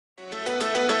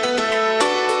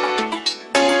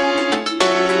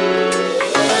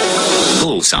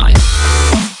bullseye.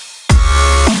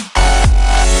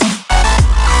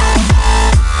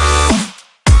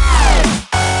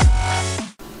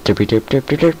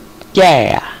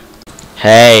 Yeah.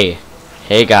 Hey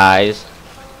guys.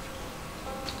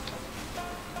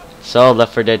 So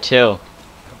Left 4 Dead 2.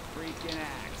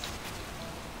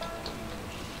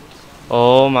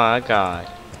 Oh my god.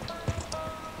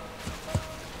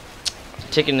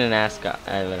 Chicken and axe.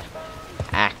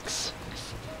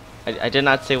 I did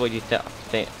not say what you thought.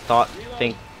 I said.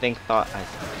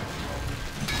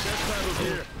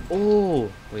 Oh,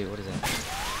 wait, what is that?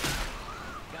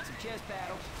 Got some chest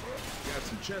paddles. Got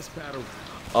some chest paddles.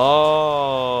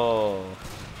 Oh.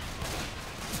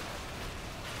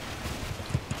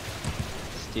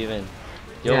 Steven.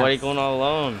 Yo, Yes. why are you going all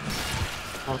alone?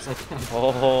 I was like,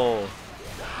 Oh.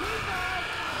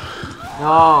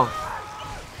 no.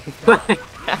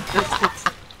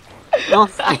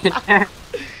 Don't stand there.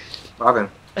 Robin.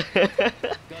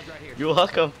 You're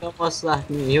welcome. You almost left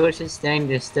me. You were just standing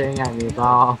there staring at me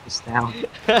while I was down.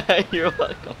 You're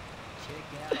welcome.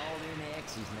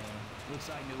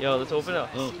 Yo, let's open up.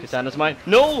 Oh, Kasana's mine.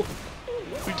 No!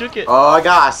 We took it. Oh, I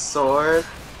got a sword.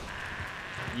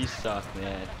 You suck,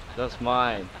 man. That's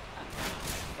mine.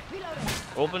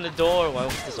 Open the door. Why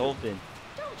won't this open?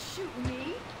 Don't shoot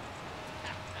me.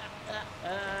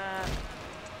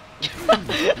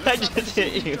 I just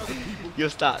hit you. Yo,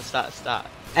 stop.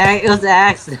 Hey, it was an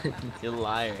accident. You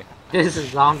liar. This is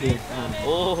zombie.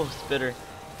 Oh, spitter.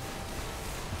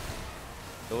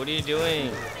 So what are you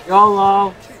doing?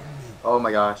 YOLO. Oh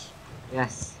my gosh.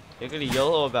 Yes. You're gonna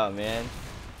YOLO about, man.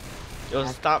 Yo,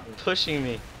 stop pushing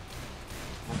me.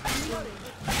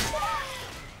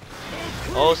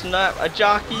 Oh snap, a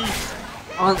jockey!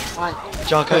 Oh, what?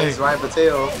 Jockey! It's right at the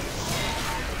tail.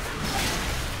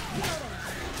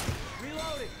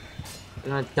 I'm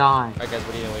gonna die. Alright guys,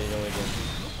 what are you doing?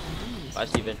 Bye,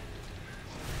 Steven.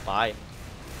 Bye.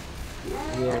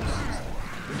 Weird.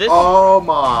 This. Oh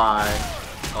my.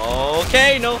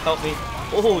 Okay, no, help me.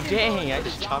 Oh dang, I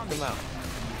just chopped him out.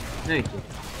 No, you didn't.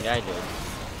 Yeah, I did.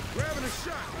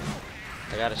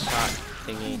 I got a shot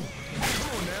thingy.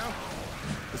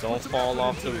 Don't fall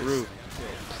off the roof.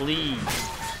 Please.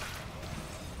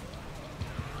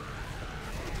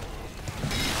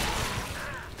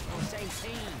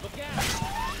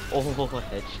 Oh,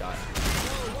 headshot.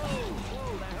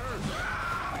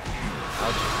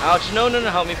 Ouch. Ouch. No,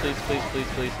 help me, please.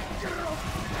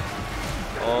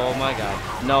 Oh my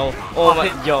god. No. Oh my.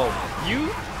 Yo. You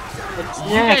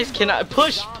guys cannot.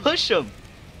 Push him.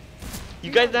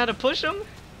 You guys know how to push him?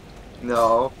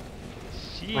 No.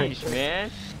 Sheesh,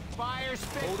 man.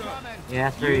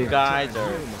 Yeah, You guys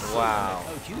are. Wow.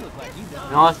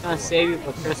 No, I was gonna save you,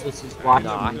 but Chris was just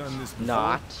watching me.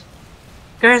 Not.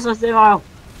 Chris was there. I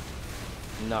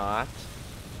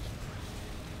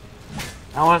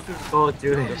want to go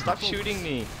through Yo, it. stop shooting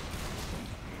me.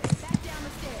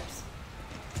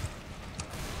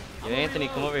 Yo, Anthony,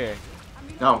 come over here.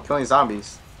 No, I'm killing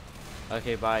zombies.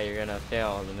 Okay, bye. You're gonna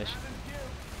fail the mission.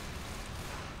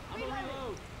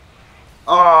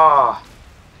 Oh.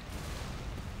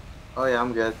 Oh yeah,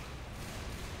 I'm good.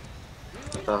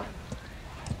 What the?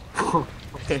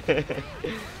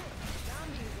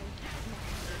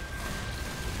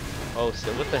 Oh,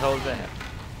 so what the hell is that?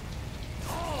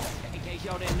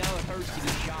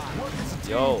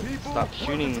 Yo, stop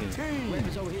shooting me.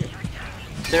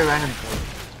 They're random.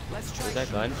 Is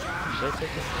that gun? Should I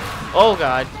take this? Oh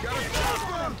god.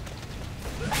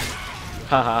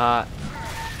 Haha.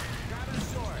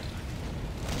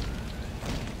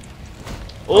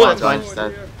 Oh, that's mine.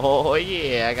 Dead. Oh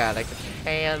yeah, I got a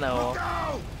cano.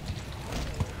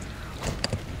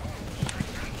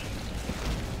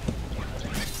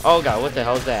 Oh god, what the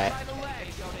hell's that?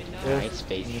 Nice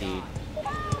space, dude.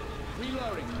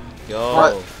 Yo.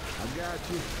 What?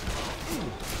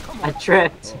 I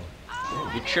tripped.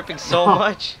 You're tripping so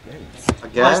much. I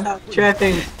Again? stopped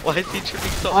tripping. Why is he tripping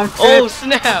so I'm much? Oh tripped.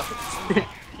 snap!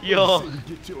 Yo.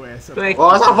 Quick.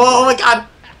 Oh, it's a ball. Oh my god.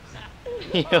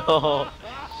 Yo.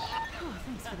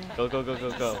 Go.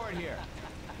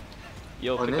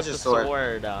 Yo, Oh, pick up ninja the sword.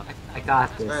 sword. I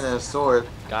got Turn this. in a sword.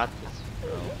 Got this,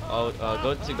 bro. Oh,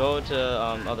 go to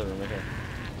other room right here.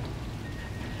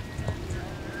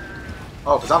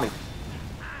 Oh, zombie.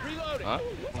 Huh?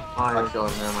 I Fire.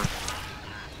 killed him. Never mind.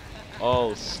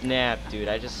 Oh snap, dude!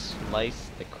 I just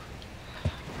sliced the.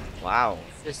 Wow.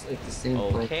 Just like the same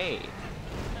place. Okay.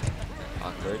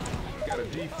 Awkward. Got a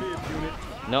defib unit.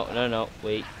 No.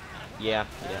 Wait. Yeah.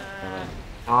 Never mind.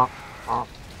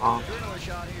 Oh.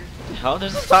 Hell,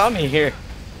 there's a zombie here.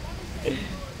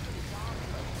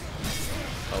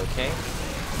 Okay.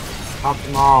 Pop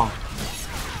them all.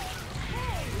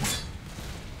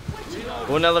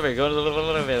 Go in the elevator. Go in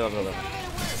the elevator.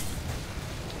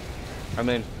 I'm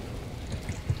in.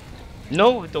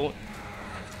 No, don't.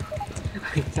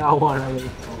 I don't want to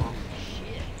leave.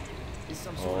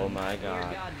 Oh my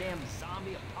god.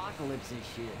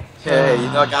 Hey,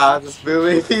 you know, God, this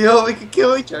movie feel we can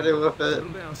kill each other with it.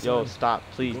 Yo, stop,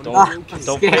 please. I'm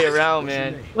Don't scared. play around,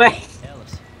 man. Wait.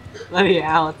 Let me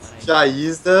out. Should I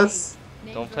use this?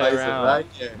 Don't play around. Right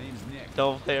here.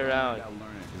 Don't play around.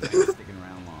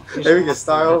 Maybe we can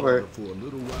start over. For a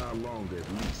little while longer at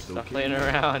least, Stop okay? playing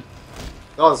around.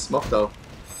 Oh, the smoke though.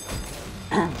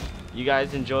 You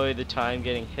guys enjoy the time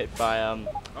getting hit by All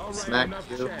right, Smack enough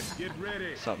you. chat. Get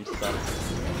ready. something stuff.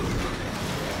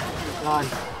 God.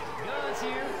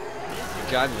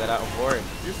 Good job, you got out of board.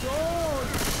 It's on.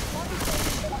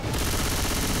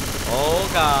 Oh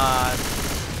god.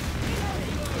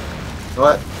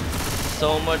 What?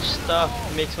 So much stuff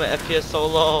makes my FPS so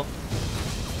low.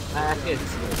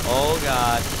 Oh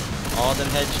god. All them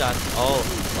headshots. Oh.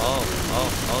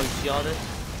 You see all this?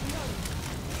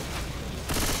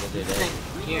 Look at it.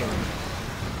 Here.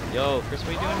 Yo, Chris, what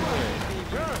are you doing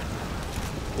here?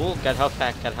 Ooh, got health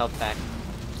pack,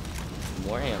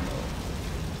 More ammo.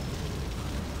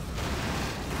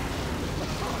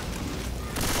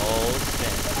 Oh,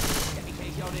 snap.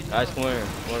 Guys, come here.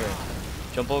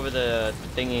 Jump over the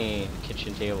thingy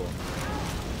kitchen table.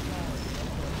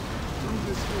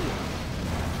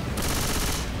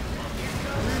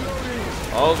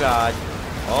 Oh god.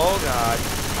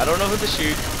 I don't know who to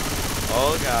shoot.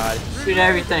 Oh god. Shoot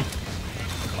everything.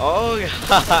 Oh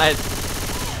god.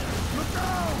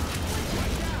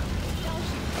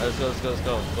 Let's go.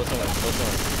 Go somewhere.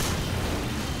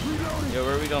 Yo,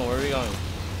 where are we going?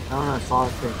 I don't know,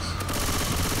 solid things.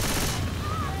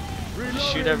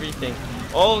 Shoot everything.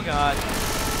 Oh god.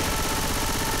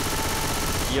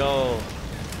 Yo.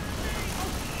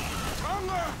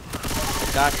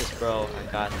 I got this, bro.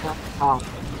 I got this. Oh.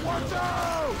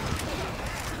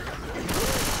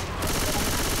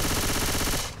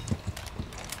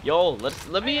 Yo,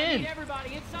 let me in.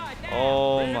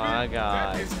 Oh my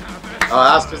god. Oh,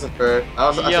 that's Christopher. I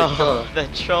was actually Yo, killing him. the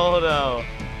troll though.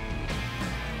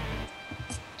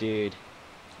 Dude.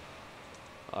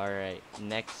 Alright,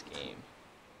 next game.